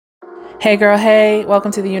Hey girl, hey,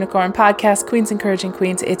 welcome to the Unicorn Podcast, Queens Encouraging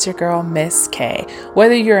Queens. It's your girl, Miss K.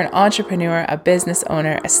 Whether you're an entrepreneur, a business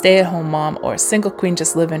owner, a stay-at-home mom, or a single queen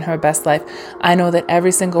just living her best life, I know that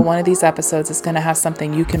every single one of these episodes is going to have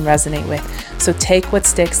something you can resonate with. So take what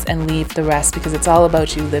sticks and leave the rest, because it's all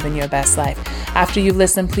about you living your best life. After you've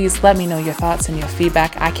listened, please let me know your thoughts and your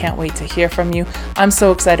feedback. I can't wait to hear from you. I'm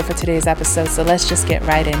so excited for today's episode, so let's just get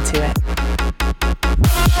right into it.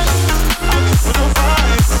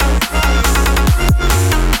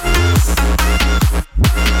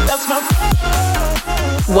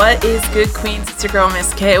 What is good, Queens? It's your girl,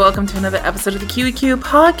 Miss K. Welcome to another episode of the QEQ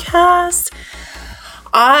podcast.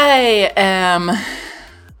 I am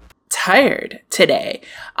tired today,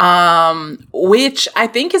 which I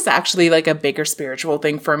think is actually like a bigger spiritual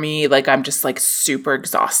thing for me. Like I'm just like super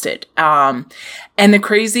exhausted. And the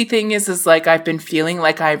crazy thing is like I've been feeling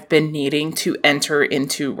like I've been needing to enter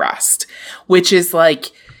into rest, which is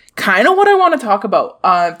like kind of what I want to talk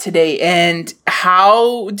about today. And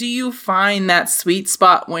how do you find that sweet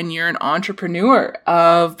spot when you're an entrepreneur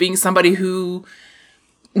of being somebody who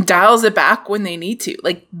dials it back when they need to?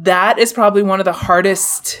 Like that is probably one of the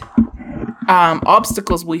hardest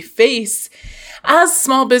obstacles we face as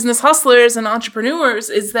small business hustlers and entrepreneurs,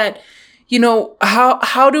 is that, you know,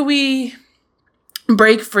 how do we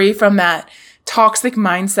break free from that toxic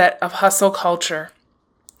mindset of hustle culture?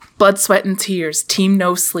 Blood, sweat, and tears, team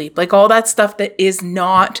no sleep, like all that stuff that is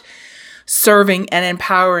not serving and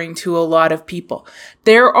empowering to a lot of people.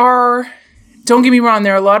 Don't get me wrong,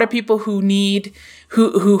 there are a lot of people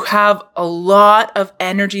who have a lot of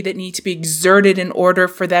energy that need to be exerted in order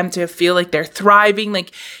for them to feel like they're thriving.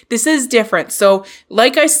 Like this is different. So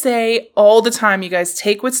like I say all the time, you guys,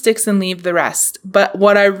 take what sticks and leave the rest. But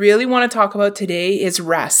what I really want to talk about today is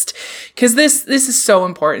rest, because this is so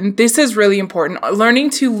important. This is really important.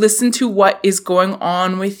 Learning to listen to what is going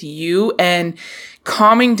on with you and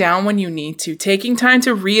calming down when you need to, taking time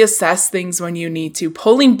to reassess things when you need to,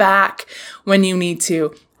 pulling back when you need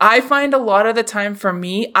to. I find a lot of the time for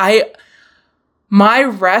me, my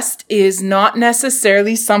rest is not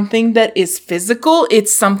necessarily something that is physical.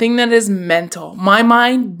 It's something that is mental. My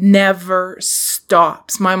mind never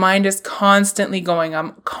stops. My mind is constantly going.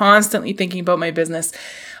 I'm constantly thinking about my business.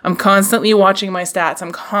 I'm constantly watching my stats.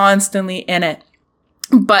 I'm constantly in it.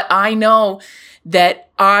 But I know that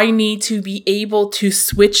I need to be able to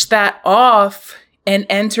switch that off and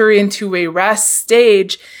enter into a rest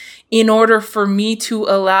stage in order for me to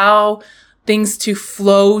allow things to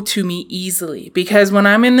flow to me easily. Because when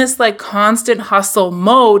I'm in this like constant hustle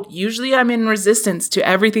mode, usually I'm in resistance to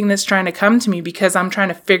everything that's trying to come to me because I'm trying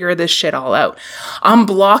to figure this shit all out. I'm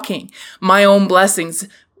blocking my own blessings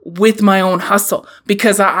with my own hustle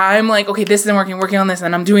because I'm like, okay, this isn't working, working on this,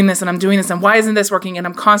 and I'm doing this, and I'm doing this, and why isn't this working? And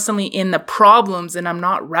I'm constantly in the problems, and I'm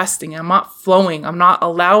not resting, I'm not flowing, I'm not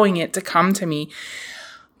allowing it to come to me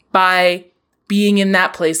by being in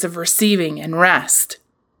that place of receiving and rest.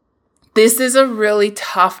 This is a really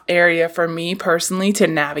tough area for me personally to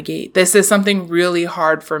navigate. This is something really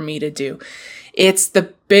hard for me to do. It's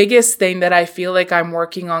the biggest thing that I feel like I'm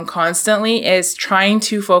working on constantly, is trying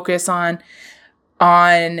to focus on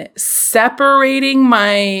separating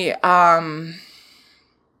my,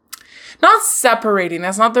 not separating,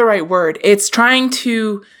 that's not the right word. It's trying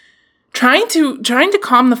to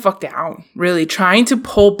calm the fuck down, really trying to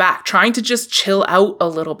pull back, trying to just chill out a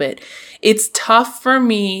little bit. It's tough for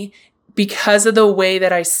me because of the way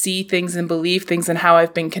that I see things and believe things and how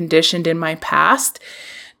I've been conditioned in my past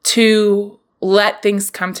to let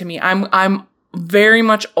things come to me. I'm very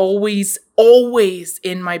much always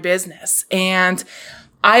in my business. And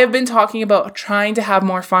I have been talking about trying to have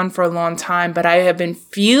more fun for a long time, but I have been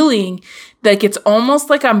feeling like it's almost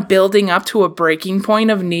like I'm building up to a breaking point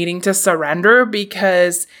of needing to surrender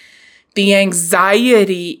because the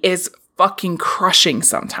anxiety is fucking crushing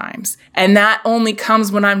sometimes. And that only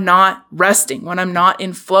comes when I'm not resting, when I'm not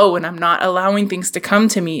in flow, and I'm not allowing things to come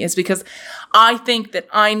to me, is because I think that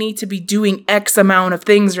I need to be doing X amount of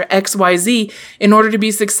things or XYZ in order to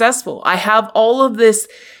be successful. I have all of this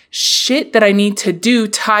shit that I need to do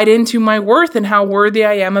tied into my worth and how worthy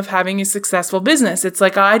I am of having a successful business. It's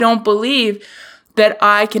like, I don't believe that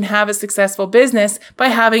I can have a successful business by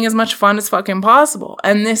having as much fun as fucking possible.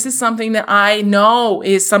 And this is something that I know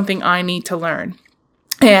is something I need to learn.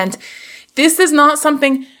 And this is not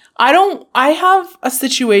something I have a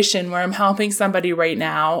situation where I'm helping somebody right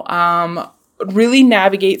now, really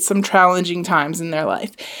navigate some challenging times in their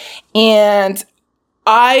life. And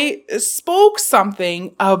I spoke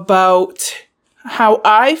something about how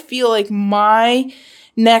I feel like my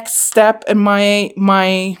next step and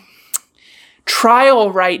my trial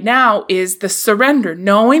right now is the surrender,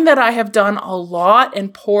 knowing that I have done a lot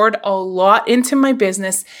and poured a lot into my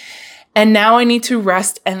business. And now I need to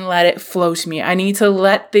rest and let it flow to me. I need to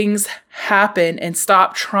let things happen and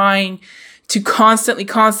stop trying to constantly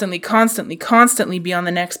be on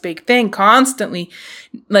the next big thing, constantly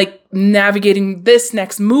like navigating this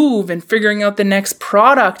next move and figuring out the next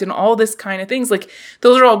product and all this kind of things. Like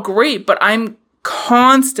those are all great, but I'm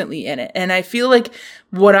constantly in it. And I feel like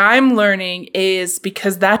what I'm learning is,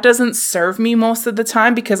 because that doesn't serve me most of the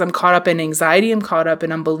time, because I'm caught up in anxiety, I'm caught up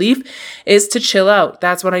in unbelief, is to chill out.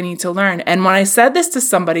 That's what I need to learn. And when I said this to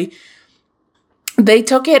somebody, they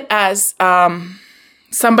took it as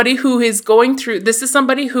somebody who is going through, this is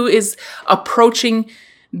somebody who is approaching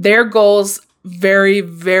their goals very,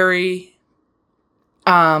 very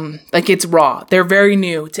like it's raw. They're very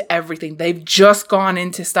new to everything. They've just gone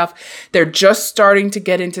into stuff. They're just starting to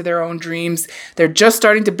get into their own dreams. They're just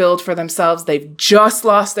starting to build for themselves. They've just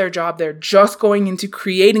lost their job. They're just going into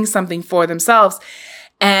creating something for themselves.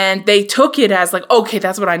 And they took it as like, okay,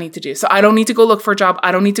 that's what I need to do. So I don't need to go look for a job.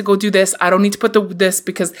 I don't need to go do this. I don't need to put this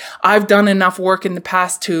because I've done enough work in the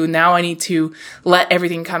past to now I need to let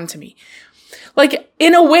everything come to me. Like,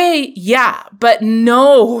 in a way, yeah, but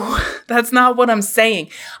no, that's not what I'm saying.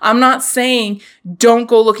 I'm not saying don't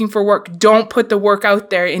go looking for work. Don't put the work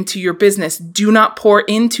out there into your business. Do not pour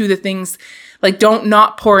into the things, like don't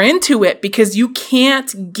not pour into it, because you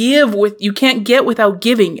can't get without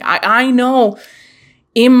giving. I know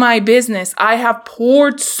in my business, I have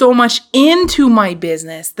poured so much into my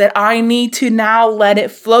business that I need to now let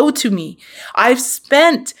it flow to me. I've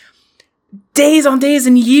spent days on days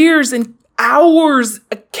and years and hours,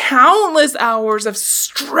 countless hours of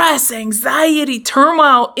stress, anxiety,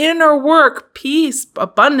 turmoil, inner work, peace,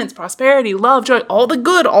 abundance, prosperity, love, joy, all the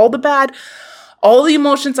good, all the bad, all the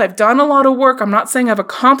emotions. I've done a lot of work. I'm not saying I've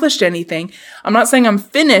accomplished anything. I'm not saying I'm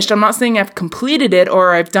finished. I'm not saying I've completed it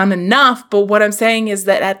or I've done enough. But what I'm saying is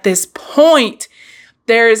that at this point,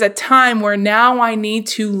 there is a time where now I need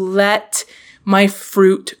to let my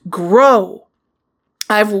fruit grow.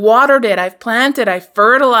 I've watered it, I've planted, I've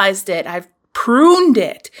fertilized it, I've pruned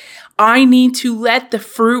it. I need to let the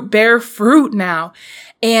fruit bear fruit now.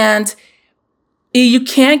 And you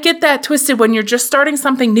can't get that twisted when you're just starting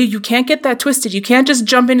something new. You can't get that twisted. You can't just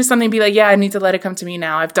jump into something and be like, yeah, I need to let it come to me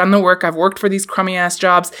now. I've done the work. I've worked for these crummy ass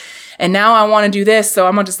jobs and now I want to do this. So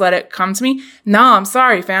I'm going to just let it come to me. No, I'm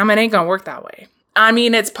sorry, fam. It ain't going to work that way. I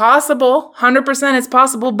mean, it's possible, 100% it's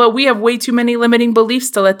possible, but we have way too many limiting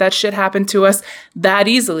beliefs to let that shit happen to us that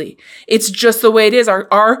easily. It's just the way it is.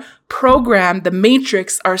 Our program, the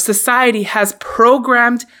matrix, our society has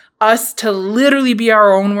programmed us to literally be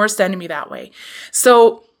our own worst enemy that way.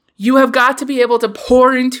 So you have got to be able to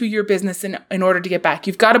pour into your business in order to get back.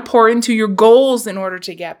 You've got to pour into your goals in order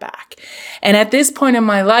to get back. And at this point in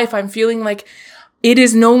my life, I'm feeling like it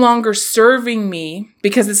is no longer serving me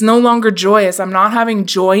because it's no longer joyous. I'm not having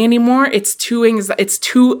joy anymore. It's too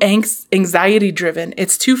anxiety driven.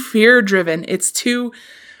 It's too fear driven.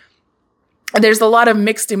 There's a lot of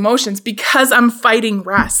mixed emotions because I'm fighting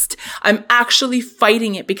rest. I'm actually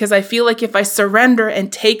fighting it because I feel like if I surrender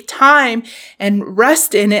and take time and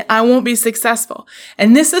rest in it, I won't be successful.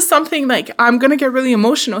 And this is something like, I'm going to get really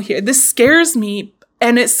emotional here. This scares me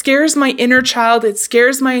and it scares my inner child. It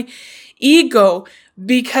scares my ego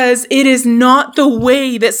because it is not the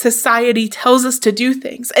way that society tells us to do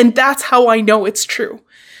things. And that's how I know it's true.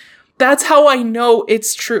 That's how I know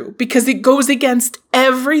it's true, because it goes against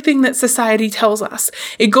everything that society tells us.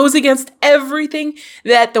 It goes against everything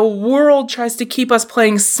that the world tries to keep us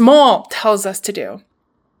playing small tells us to do.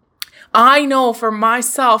 I know for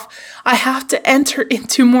myself, I have to enter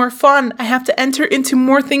into more fun. I have to enter into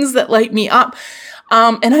more things that light me up.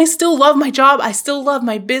 And I still love my job. I still love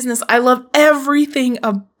my business. I love everything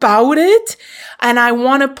about it. And I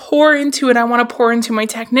want to pour into it. I want to pour into my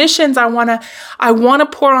technicians. I want to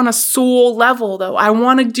pour on a soul level though. I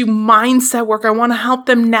want to do mindset work. I want to help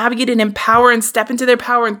them navigate and empower and step into their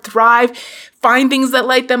power and thrive. Find things that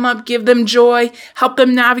light them up, give them joy, help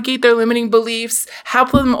them navigate their limiting beliefs,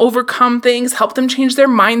 help them overcome things, help them change their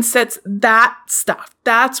mindsets, that stuff.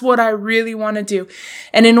 That's what I really want to do.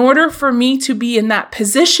 And in order for me to be in that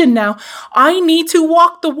position now, I need to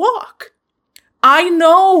walk the walk. I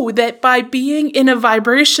know that by being in a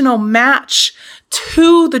vibrational match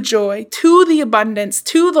to the joy, to the abundance,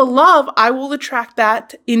 to the love, I will attract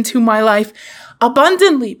that into my life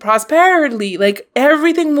abundantly, prosperity, like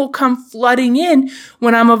everything will come flooding in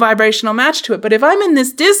when I'm a vibrational match to it. But if I'm in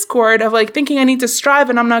this discord of like thinking I need to strive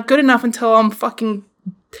and I'm not good enough until I'm fucking,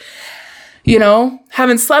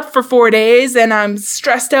 haven't slept for 4 days and I'm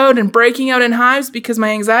stressed out and breaking out in hives because my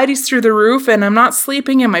anxiety's through the roof and I'm not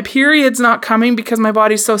sleeping and my period's not coming because my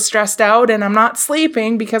body's so stressed out and I'm not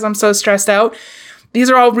sleeping because I'm so stressed out. These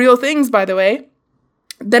are all real things, by the way.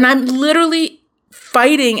 Then I'm literally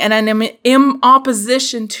fighting and I'm in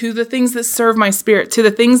opposition to the things that serve my spirit, to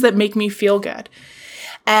the things that make me feel good.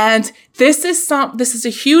 And this is a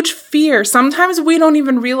huge fear. Sometimes we don't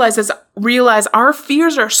even realize our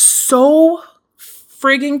fears are so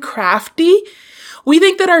friggin' crafty. We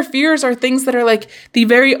think that our fears are things that are like the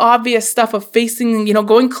very obvious stuff of facing,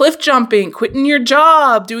 going cliff jumping, quitting your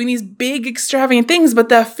job, doing these big extravagant things. But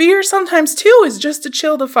the fear sometimes too is just to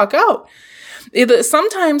chill the fuck out.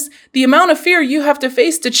 Sometimes the amount of fear you have to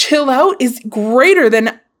face to chill out is greater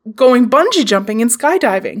than going bungee jumping and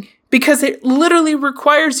skydiving, because it literally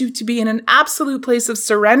requires you to be in an absolute place of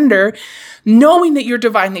surrender, knowing that you're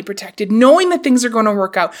divinely protected, knowing that things are going to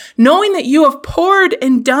work out, knowing that you have poured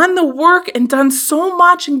and done the work and done so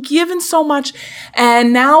much and given so much,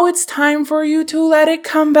 and now it's time for you to let it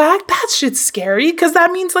come back. That shit's scary, because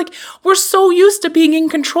that means we're so used to being in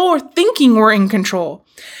control or thinking we're in control,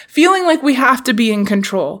 feeling like we have to be in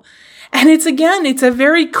control. And it's a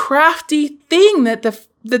very crafty thing that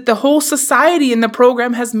the whole society and the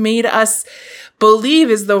program has made us believe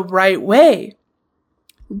is the right way.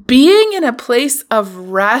 Being in a place of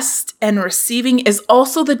rest and receiving is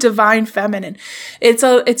also the divine feminine.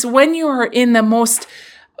 It's when you are in the most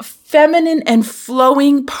feminine and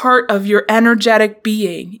flowing part of your energetic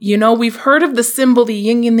being. We've heard of the symbol, the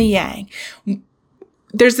yin and the yang.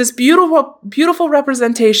 There's this beautiful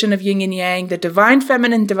representation of yin and yang, the divine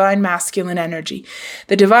feminine, divine masculine energy.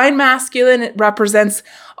 The divine masculine, it represents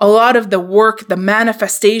a lot of the work, the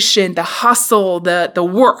manifestation, the hustle, the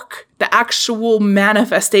work, the actual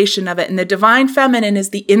manifestation of it. And the divine feminine is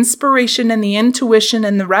the inspiration and the intuition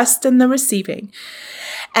and the rest and the receiving.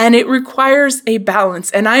 And it requires a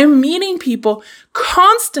balance. And I am meeting people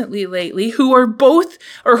constantly lately who are both,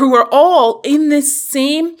 or who are all in this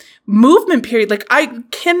same movement period. I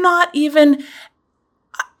can't even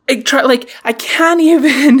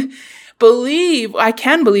believe, I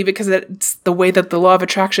can believe it because it's the way that the law of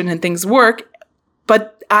attraction and things work.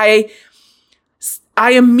 But I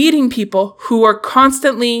am meeting people who are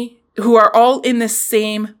all in the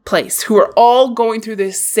same place, who are all going through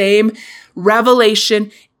this same revelation,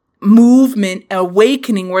 movement,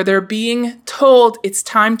 awakening, where they're being told it's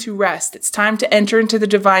time to rest. It's time to enter into the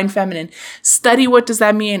divine feminine. Study what does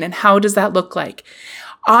that mean and how does that look like?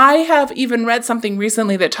 I have even read something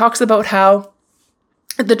recently that talks about how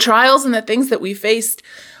the trials and the things that we faced,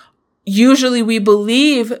 usually we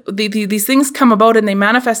believe these things come about and they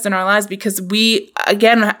manifest in our lives because we,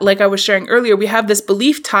 again, like I was sharing earlier, we have this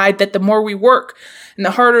belief tied that the more we work and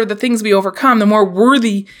the harder the things we overcome, the more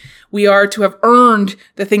worthy we are to have earned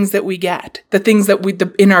the things that we get, the things that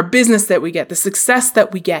in our business that we get, the success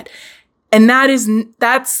that we get. And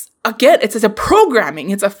that's again, it's a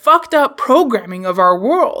programming. It's a fucked up programming of our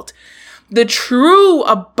world. The true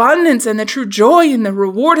abundance and the true joy and the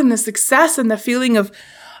reward and the success and the feeling of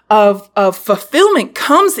fulfillment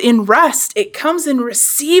comes in rest. It comes in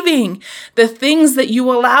receiving the things that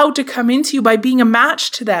you allow to come into you by being a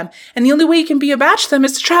match to them. And the only way you can be a match to them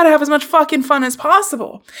is to try to have as much fucking fun as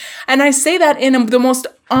possible. And I say that in the most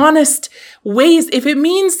honest ways. If it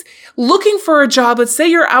means looking for a job, let's say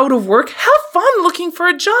you're out of work, have fun looking for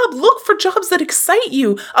a job. Look for jobs that excite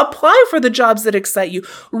you. Apply for the jobs that excite you.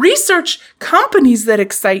 Research companies that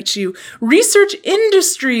excite you. Research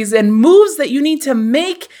industries and moves that you need to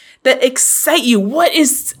make that excite you.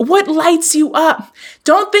 What lights you up?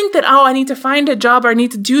 Don't think that, I need to find a job or I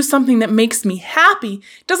need to do something that makes me happy.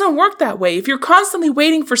 It doesn't work that way. If you're constantly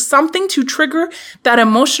waiting for something to trigger that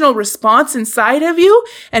emotional response inside of you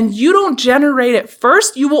and you don't generate it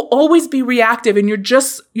first, you will always be reactive and you're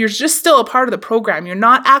just still a part of the program. You're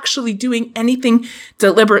not actually doing anything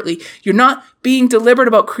deliberately. You're not being deliberate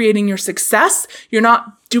about creating your success. You're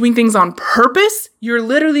not doing things on purpose. You're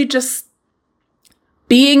literally just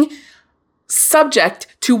being subject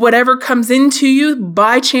to whatever comes into you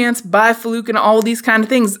by chance, by fluke, and all these kind of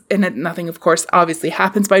things. And nothing, of course, obviously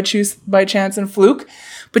happens by chance and fluke,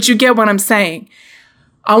 but you get what I'm saying.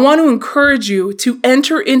 I want to encourage you to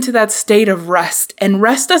enter into that state of rest. And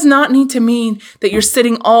rest does not need to mean that you're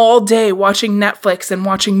sitting all day watching Netflix and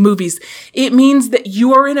watching movies. It means that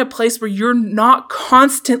you are in a place where you're not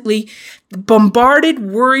constantly bombarded,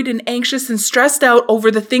 worried, and anxious and stressed out over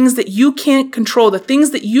the things that you can't control, the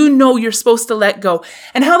things that you know you're supposed to let go.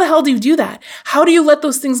 And how the hell do you do that? How do you let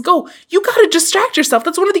those things go? You got to distract yourself.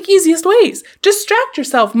 That's one of the easiest ways. Distract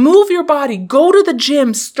yourself, move your body, go to the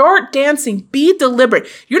gym, start dancing, be deliberate.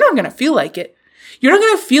 You're not going to feel like it. You're not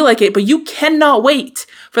going to feel like it, but you cannot wait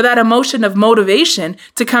for that emotion of motivation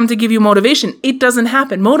to come to give you motivation. It doesn't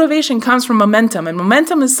happen. Motivation comes from momentum, and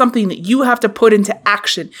momentum is something that you have to put into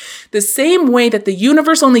action. The same way that the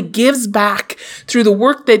universe only gives back through the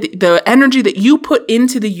work that the energy that you put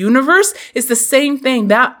into the universe is the same thing.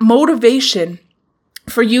 That motivation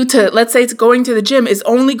for you to, let's say it's going to the gym, is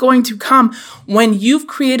only going to come when you've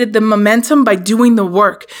created the momentum by doing the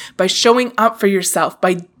work, by showing up for yourself,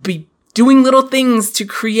 by doing little things to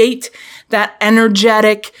create that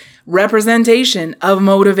energetic representation of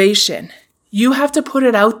motivation. You have to put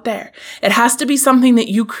it out there. It has to be something that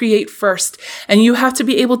you create first. And you have to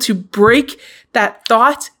be able to break that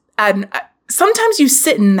thought. And sometimes you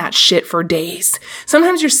sit in that shit for days.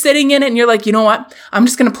 Sometimes you're sitting in it and you're like, you know what? I'm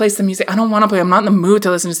just going to play some music. I don't want to play. I'm not in the mood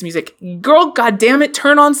to listen to some music. Girl, goddamn it,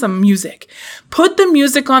 turn on some music. Put the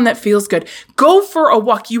music on that feels good. Go for a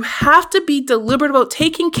walk. You have to be deliberate about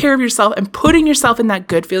taking care of yourself and putting yourself in that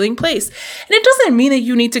good feeling place. And it doesn't mean that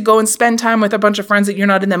you need to go and spend time with a bunch of friends that you're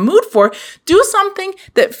not in the mood for. Do something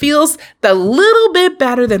that feels a little bit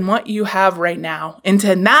better than what you have right now. And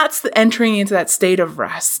that's entering into that state of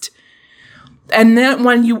rest. And then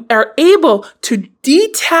when you are able to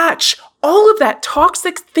detach all of that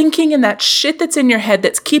toxic thinking and that shit that's in your head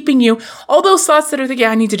that's keeping you, all those thoughts that are thinking,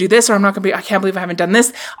 I need to do this, or I can't believe I haven't done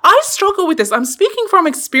this. I struggle with this. I'm speaking from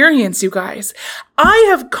experience, you guys. I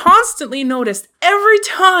have constantly noticed every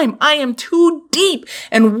time I am too deep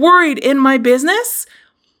and worried in my business,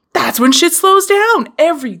 that's when shit slows down.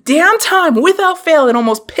 Every damn time, without fail, it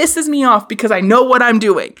almost pisses me off because I know what I'm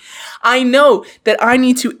doing. I know that I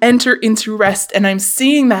need to enter into rest, and I'm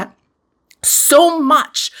seeing that so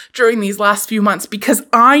much during these last few months because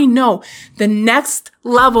I know the next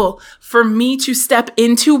level for me to step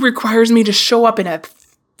into requires me to show up in a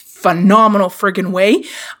phenomenal friggin' way.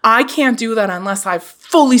 I can't do that unless I've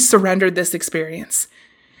fully surrendered this experience.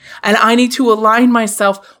 And I need to align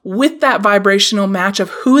myself with that vibrational match of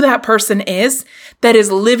who that person is that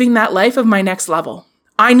is living that life of my next level.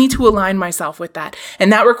 I need to align myself with that.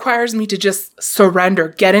 And that requires me to just surrender,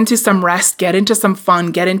 get into some rest, get into some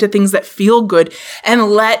fun, get into things that feel good,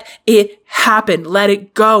 and let it happen. Let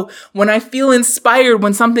it go. When I feel inspired,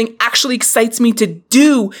 when something actually excites me to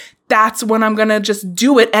do, that's when I'm going to just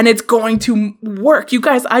do it, and it's going to work. You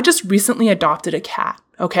guys, I just recently adopted a cat.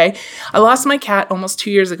 Okay. I lost my cat almost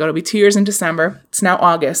 2 years ago. It'll be 2 years in December. It's now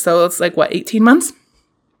August. So it's like, 18 months?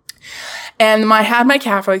 And I had my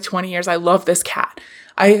cat for 20 years. I love this cat.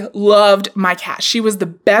 I loved my cat. She was the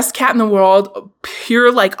best cat in the world,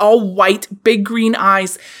 pure, all white, big green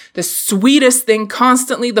eyes, the sweetest thing,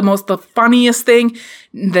 constantly the funniest thing,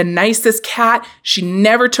 the nicest cat. She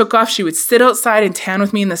never took off. She would sit outside and tan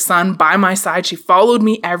with me in the sun by my side. She followed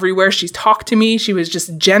me everywhere. She talked to me. She was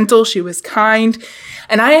just gentle. She was kind.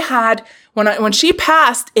 And I had, when she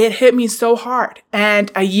passed, it hit me so hard.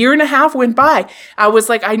 And a year and a half went by. I was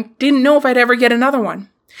like, I didn't know if I'd ever get another one.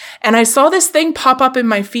 And I saw this thing pop up in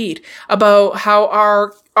my feed about how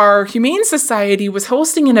our Humane Society was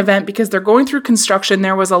hosting an event because they're going through construction.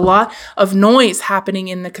 There was a lot of noise happening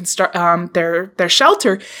in the their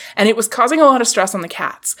shelter, and it was causing a lot of stress on the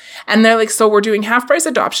cats. And they're like, so we're doing half-price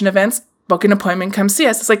adoption events. Book an appointment, come see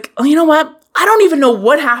us. It's like, oh, you know what? I don't even know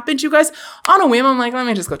what happened, you guys. On a whim, I'm like, let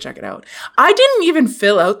me just go check it out. I didn't even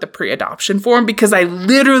fill out the pre-adoption form because I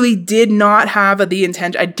literally did not have the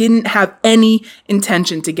intention. I didn't have any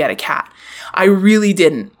intention to get a cat. I really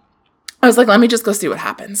didn't. I was like, let me just go see what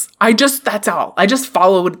happens. That's all. I just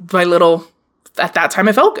followed my little, at that time,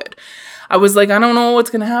 it felt good. I was like, I don't know what's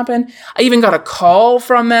going to happen. I even got a call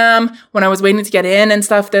from them when I was waiting to get in and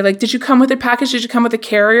stuff. They're like, did you come with a package? Did you come with a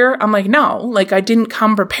carrier? I'm like, no, I didn't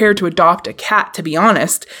come prepared to adopt a cat, to be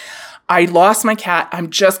honest. I lost my cat. I'm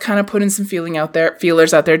just kind of putting some feelers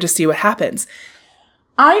out there to see what happens.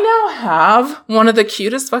 I now have one of the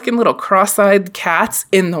cutest fucking little cross-eyed cats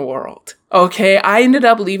in the world. Okay, I ended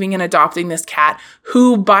up leaving and adopting this cat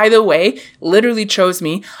who, by the way, literally chose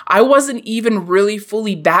me. I wasn't even really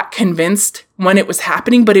fully that convinced when it was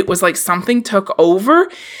happening, but it was like something took over.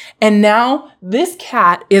 And now this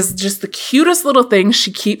cat is just the cutest little thing.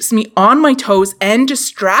 She keeps me on my toes and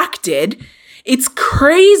distracted. It's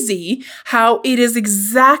crazy how it is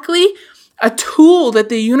exactly a tool that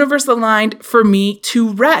the universe aligned for me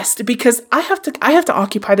to rest, because I have to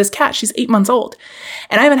occupy this cat. She's 8 months old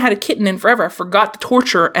and I haven't had a kitten in forever. I forgot the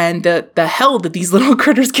torture and the hell that these little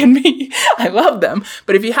critters can be. I love them.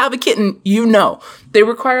 But if you have a kitten, you know, they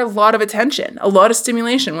require a lot of attention, a lot of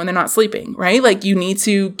stimulation when they're not sleeping, right? Like you need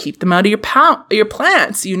to keep them out of your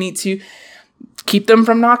plants. You need to keep them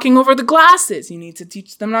from knocking over the glasses. You need to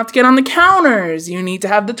teach them not to get on the counters. You need to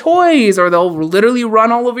have the toys or they'll literally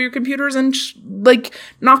run all over your computers and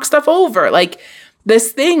knock stuff over. Like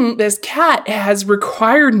this cat has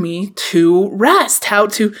required me to rest, how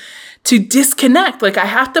to disconnect. Like I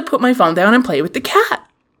have to put my phone down and play with the cat.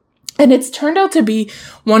 And it's turned out to be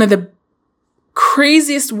one of the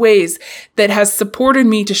craziest ways that has supported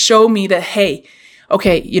me to show me that, hey,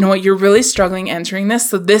 okay, you know what? You're really struggling entering this.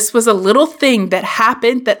 So this was a little thing that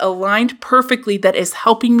happened that aligned perfectly that is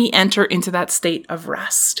helping me enter into that state of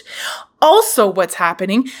rest. Also, what's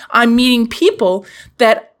happening, I'm meeting people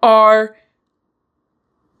that are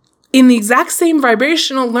in the exact same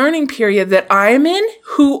vibrational learning period that I am in,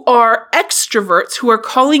 who are extroverts, who are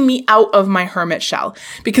calling me out of my hermit shell,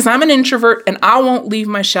 because I'm an introvert and I won't leave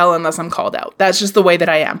my shell unless I'm called out. That's just the way that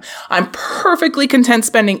I am. I'm perfectly content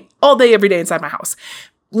spending all day, every day inside my house,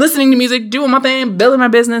 listening to music, doing my thing, building my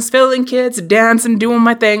business, filling kids, dancing, doing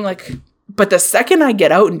my thing. But the second I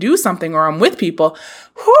get out and do something or I'm with people,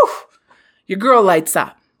 whew, your girl lights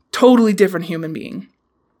up. Totally different human being.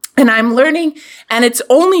 And I'm learning, and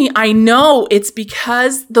I know it's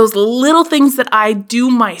because those little things that I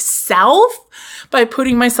do myself by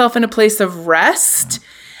putting myself in a place of rest,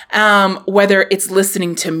 whether it's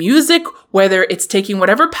listening to music, whether it's taking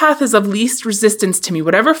whatever path is of least resistance to me,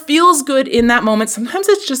 whatever feels good in that moment. Sometimes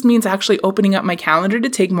it just means actually opening up my calendar to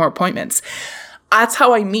take more appointments. That's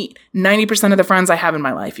how I meet 90% of the friends I have in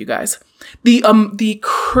my life, you guys. The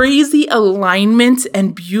crazy alignment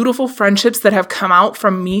and beautiful friendships that have come out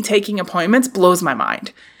from me taking appointments blows my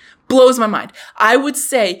mind. Blows my mind. I would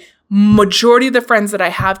say majority of the friends that I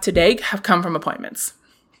have today have come from appointments.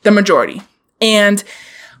 The majority. And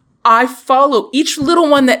I follow each little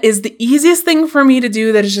one that is the easiest thing for me to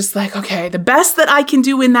do, that is just like, okay, the best that I can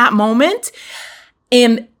do in that moment,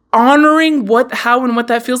 and honoring how and what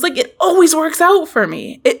that feels like, it always works out for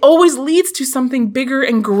me. It always leads to something bigger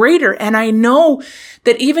and greater. And I know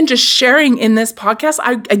that even just sharing in this podcast,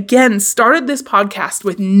 I again started this podcast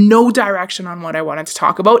with no direction on what I wanted to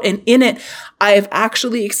talk about. And in it, I have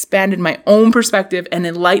actually expanded my own perspective and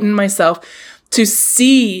enlightened myself to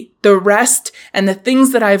see the rest and the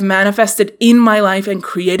things that I've manifested in my life and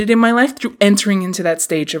created in my life through entering into that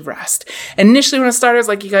stage of rest. And initially when I started, I was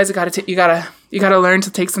like, you guys you gotta learn to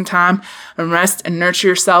take some time and rest and nurture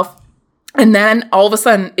yourself. And then all of a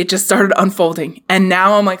sudden it just started unfolding. And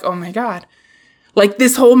now I'm like, oh my God, like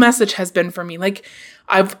this whole message has been for me. Like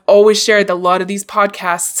I've always shared that a lot of these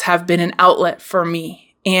podcasts have been an outlet for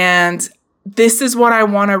me. And this is what I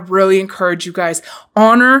want to really encourage you guys.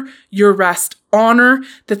 Honor your rest. Honor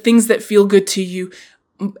the things that feel good to you.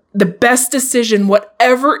 The best decision,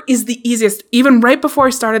 whatever is the easiest. Even right before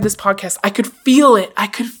I started this podcast, I could feel it. I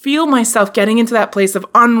could feel myself getting into that place of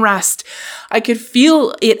unrest. I could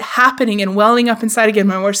feel it happening and welling up inside again.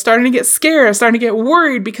 When we're starting to get scared, I'm starting to get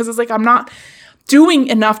worried, because it's like I'm not doing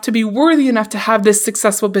enough to be worthy enough to have this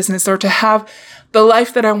successful business or to have the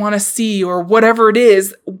life that I want to see, or whatever it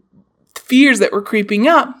is, fears that were creeping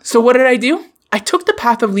up. So what did I do? I took the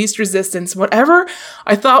path of least resistance. Whatever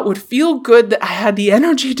I thought would feel good, that I had the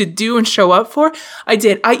energy to do and show up for, I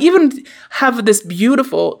did. I even have this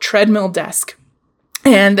beautiful treadmill desk.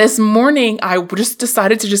 And this morning, I just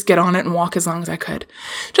decided to just get on it and walk as long as I could.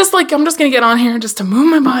 Just like, I'm just going to get on here just to move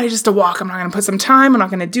my body, just to walk. I'm not going to put some time. I'm not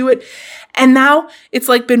going to do it. And now it's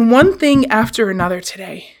like been one thing after another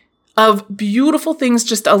today of beautiful things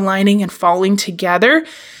just aligning and falling together.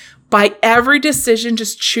 By every decision,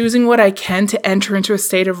 just choosing what I can to enter into a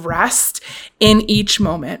state of rest in each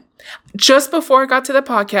moment. Just before I got to the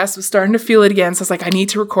podcast, I was starting to feel it again. So I was like, I need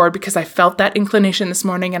to record, because I felt that inclination this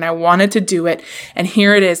morning and I wanted to do it. And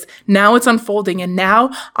here it is. Now it's unfolding. And now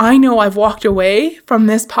I know I've walked away from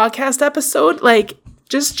this podcast episode, like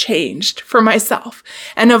just changed for myself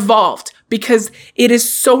and evolved, because it is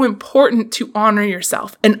so important to honor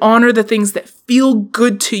yourself and honor the things that feel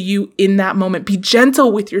good to you in that moment. Be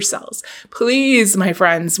gentle with yourselves. Please, my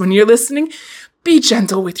friends, when you're listening, be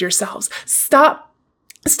gentle with yourselves. Stop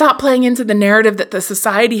playing into the narrative that the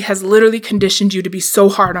society has literally conditioned you to be so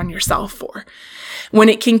hard on yourself for. When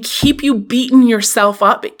it can keep you beating yourself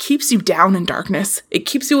up, it keeps you down in darkness. It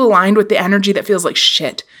keeps you aligned with the energy that feels like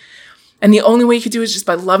shit. And the only way you can do it is just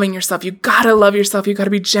by loving yourself. You gotta love yourself. You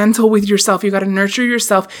gotta be gentle with yourself. You gotta nurture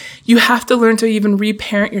yourself. You have to learn to even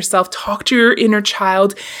reparent yourself. Talk to your inner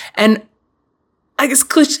child. And I guess,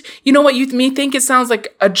 you know what? You may think it sounds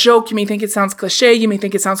like a joke. You may think it sounds cliche. You may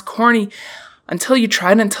think it sounds corny. Until you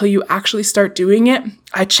try it, until you actually start doing it,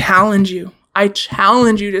 I challenge you. I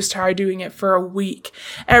challenge you to try doing it for a week.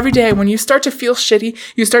 Every day, when you start to feel shitty,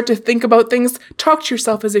 you start to think about things, talk to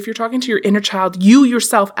yourself as if you're talking to your inner child, you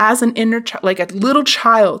yourself as an inner child, like a little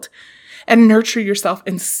child, and nurture yourself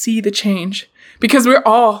and see the change. Because we're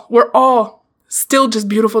all still just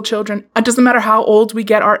beautiful children. It doesn't matter how old we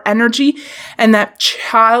get, our energy and that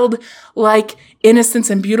childlike innocence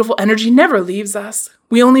and beautiful energy never leaves us.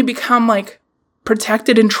 We only become like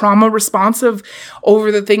protected and trauma responsive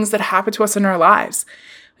over the things that happen to us in our lives.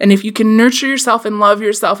 And if you can nurture yourself and love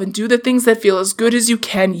yourself and do the things that feel as good as you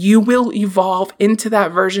can, you will evolve into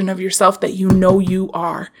that version of yourself that you know you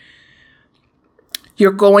are.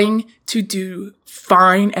 You're going to do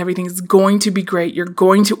fine. Everything's going to be great. You're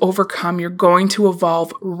going to overcome. You're going to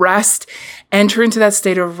evolve. Rest. Enter into that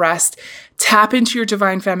state of rest. Tap into your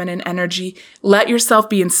divine feminine energy. Let yourself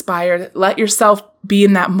be inspired. Let yourself be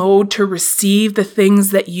in that mode to receive the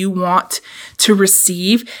things that you want to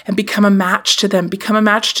receive and become a match to them. Become a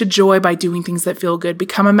match to joy by doing things that feel good.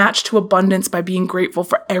 Become a match to abundance by being grateful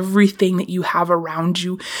for everything that you have around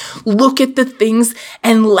you. Look at the things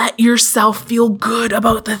and let yourself feel good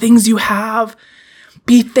about the things you have.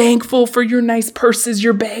 Be thankful for your nice purses,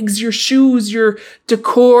 your bags, your shoes, your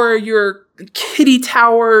decor, your kitty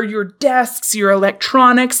tower, your desks, your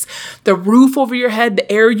electronics, the roof over your head,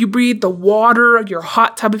 the air you breathe, the water, your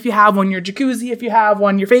hot tub if you have one, your jacuzzi if you have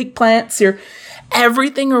one, your fake plants, your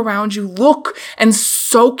everything around you. Look and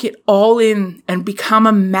soak it all in and become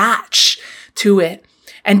a match to it.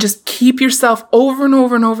 And just keep yourself over and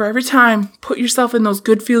over and over every time. Put yourself in those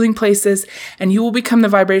good feeling places and you will become the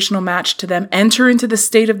vibrational match to them. Enter into the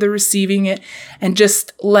state of the receiving it and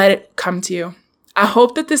just let it come to you. I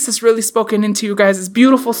hope that this has really spoken into you guys'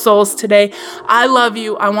 beautiful souls today. I love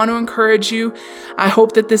you. I want to encourage you. I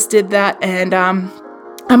hope that this did that. And I'm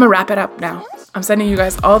going to wrap it up now. I'm sending you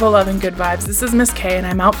guys all the love and good vibes. This is Miss K and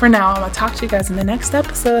I'm out for now. I'm going to talk to you guys in the next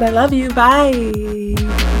episode. I love you.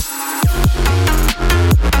 Bye.